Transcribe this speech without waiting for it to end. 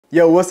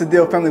Yo, what's the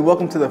deal, family?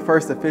 Welcome to the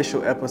first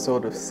official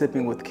episode of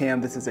Sipping with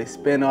Cam. This is a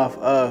spinoff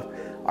of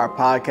our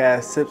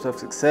podcast, Sips of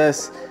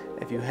Success.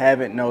 If you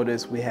haven't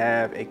noticed, we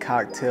have a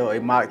cocktail, a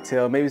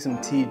mocktail, maybe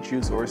some tea,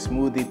 juice, or a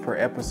smoothie per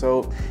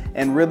episode.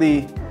 And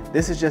really,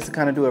 this is just to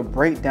kind of do a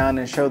breakdown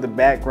and show the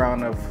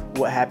background of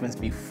what happens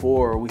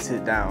before we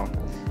sit down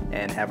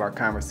and have our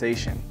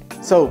conversation.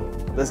 So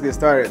let's get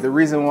started. The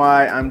reason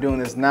why I'm doing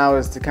this now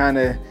is to kind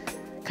of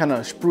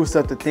spruce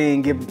up the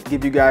thing,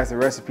 give you guys the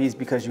recipes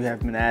because you have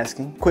been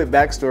asking. Quick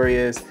backstory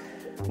is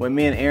when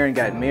me and Aaron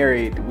got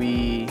married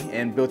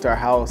and built our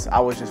house,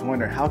 I was just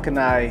wondering, how can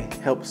I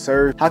help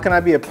serve? How can I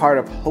be a part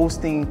of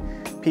hosting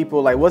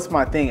people? Like, what's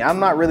my thing? I'm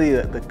not really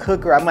the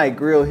cooker. I might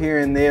grill here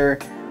and there,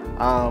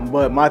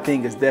 but my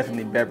thing is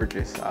definitely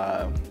beverages.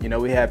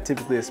 We have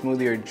typically a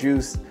smoothie or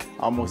juice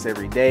almost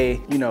every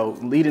day,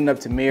 leading up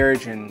to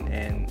marriage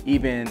and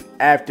even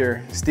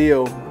after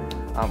still.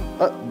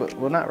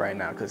 Well, not right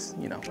now because,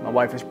 my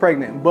wife is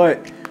pregnant,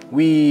 but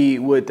we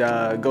would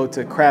go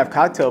to craft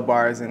cocktail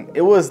bars, and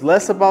it was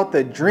less about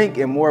the drink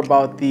and more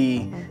about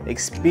the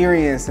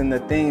experience and the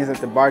things that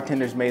the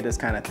bartenders made us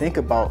kind of think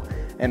about,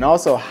 and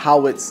also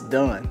how it's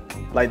done.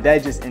 Like,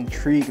 that just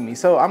intrigued me.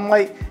 So I'm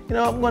like,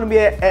 I'm going to be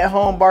an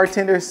at-home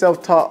bartender,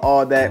 self-taught,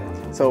 all that.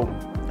 So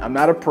I'm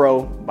not a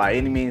pro by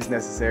any means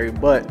necessary,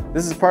 but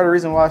this is part of the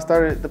reason why I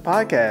started the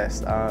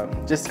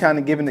podcast. Just kind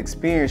of giving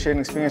experience, sharing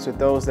experience with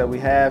those that we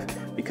have,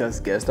 because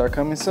guests are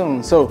coming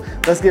soon. So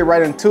let's get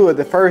right into it.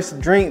 The first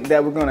drink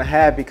that we're gonna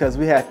have, because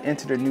we have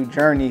entered a new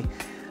journey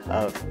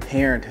of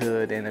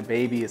parenthood and a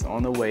baby is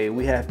on the way,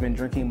 we have been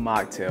drinking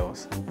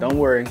mocktails. Don't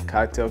worry,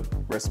 cocktail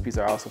recipes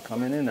are also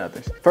coming in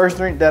others. First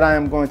drink that I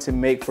am going to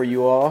make for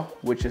you all,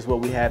 which is what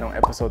we had on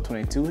episode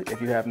 22.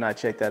 If you have not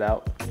checked that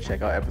out,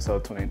 check out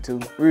episode 22.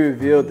 We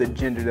revealed the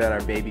gender that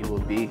our baby will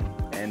be,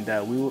 and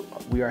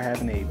we are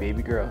having a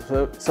baby girl.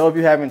 So if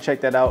you haven't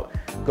checked that out,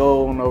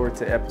 go on over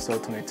to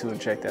episode 22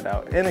 and check that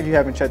out. And if you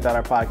haven't checked out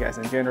our podcast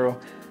in general,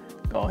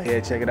 go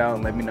ahead, check it out,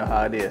 and let me know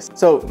how it is.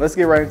 So let's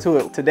get right into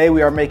it. Today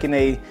we are making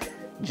a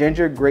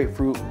Ginger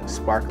Grapefruit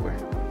Sparkler.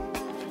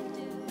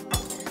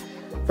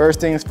 First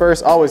things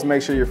first, always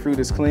make sure your fruit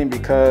is clean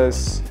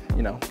because,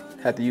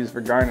 have to use it for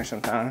garnish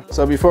sometimes.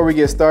 So before we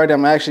get started,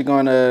 I'm actually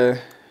going to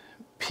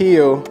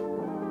peel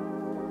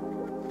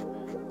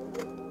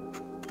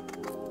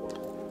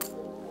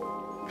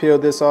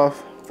this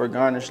off for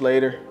garnish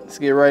later. Let's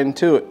get right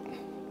into it.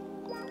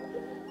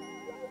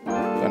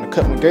 I'm gonna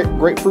cut my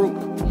grapefruit.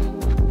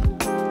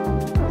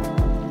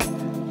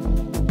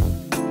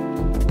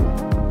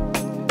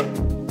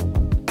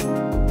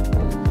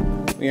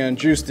 We're gonna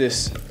juice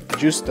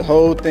the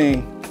whole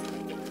thing.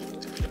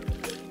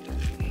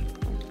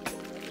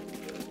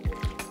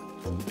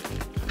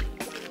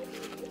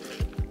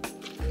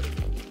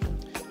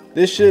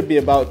 This should be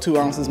about 2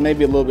 ounces,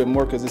 maybe a little bit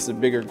more because it's a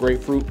bigger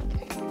grapefruit.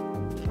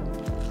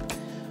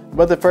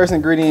 But the first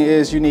ingredient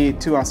is you need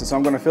 2 ounces. So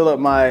I'm gonna fill up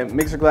my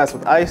mixer glass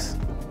with ice.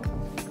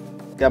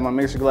 Got my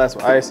mixer glass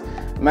with ice.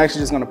 I'm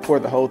actually just gonna pour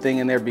the whole thing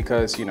in there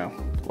because,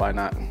 why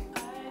not?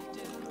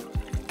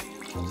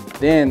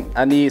 Then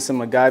I need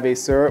some agave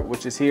syrup,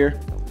 which is here.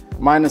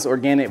 Mine is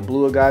organic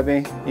blue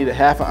agave. Need a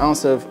 ½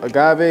 ounce of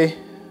agave.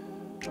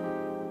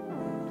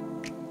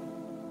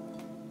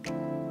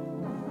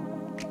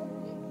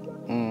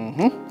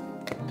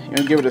 You're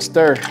gonna give it a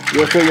stir.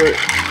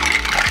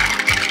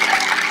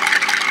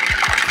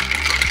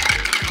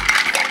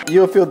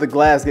 You'll feel the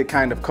glass get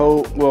kind of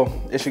cold. Well,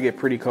 it should get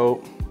pretty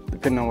cold,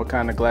 depending on what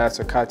kind of glass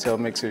or cocktail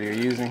mixer you're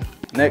using.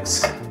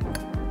 Next,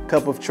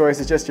 cup of choice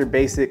is just your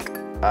basic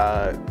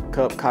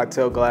cup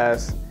cocktail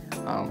glass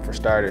for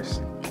starters.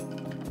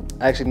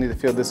 I actually need to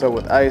fill this up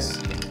with ice.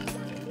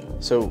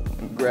 So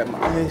grab my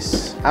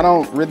ice. I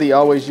don't really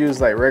always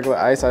use like regular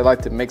ice. I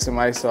like to mix some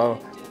ice, so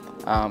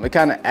it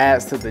kind of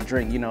adds to the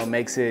drink,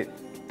 makes it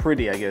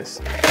pretty, I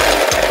guess.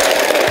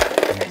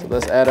 So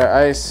let's add our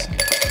ice.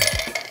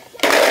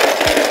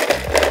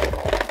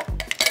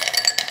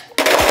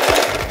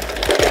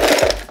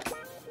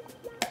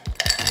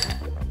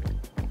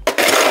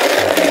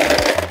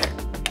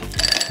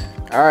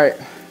 All right,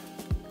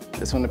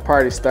 that's when the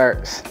party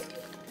starts.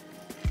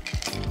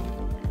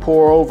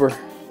 Pour over.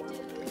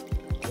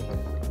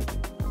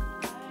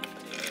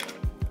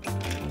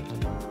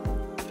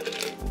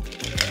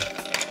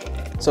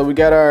 So we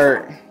got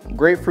our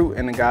grapefruit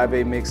and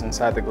agave mix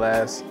inside the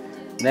glass.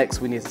 Next,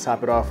 we need to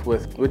top it off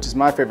with, which is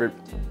my favorite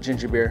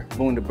ginger beer,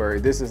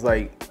 Bundaberg. This is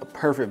like a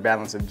perfect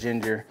balance of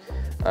ginger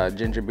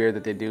beer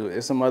that they do.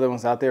 There's some other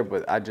ones out there,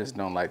 but I just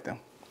don't like them.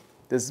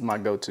 This is my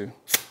go-to.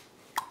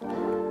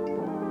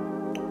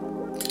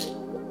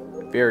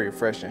 Very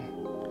refreshing.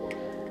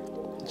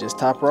 Just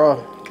top her off.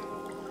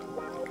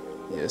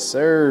 Yes,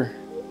 sir.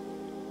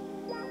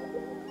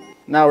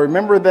 Now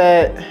remember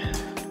that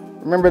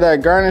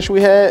garnish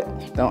we had?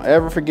 Don't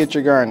ever forget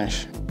your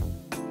garnish.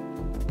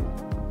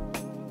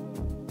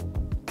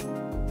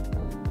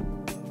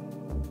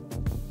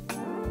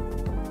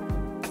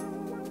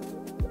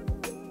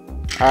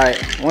 All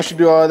right, once you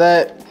do all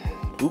that,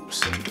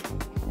 oops,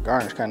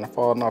 garnish kind of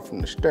falling off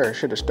from the stir.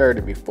 Should have stirred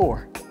it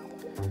before.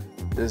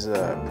 This is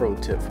a pro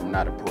tip from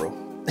not a pro.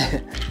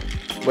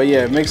 But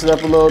yeah, mix it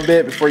up a little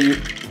bit before you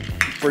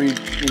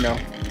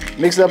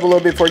mix it up a little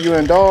bit before you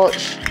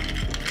indulge.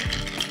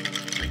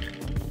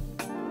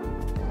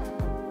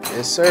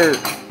 Yes, sir.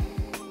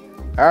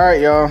 All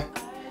right, y'all.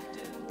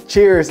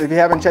 Cheers. If you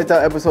haven't checked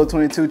out episode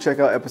 22, check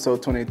out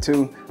episode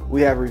 22.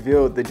 We have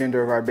revealed the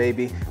gender of our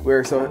baby.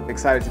 We're so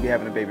excited to be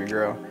having a baby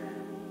girl.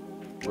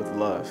 With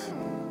love.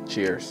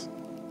 Cheers.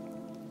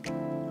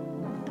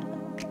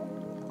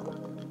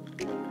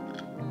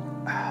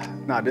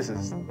 Nah, this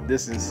is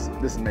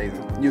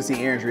amazing. You'll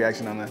see Aaron's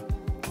reaction on the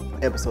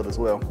episode as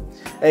well.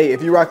 Hey,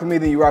 if you rock with me,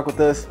 then you rock with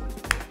us.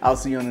 I'll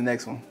see you on the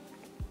next one.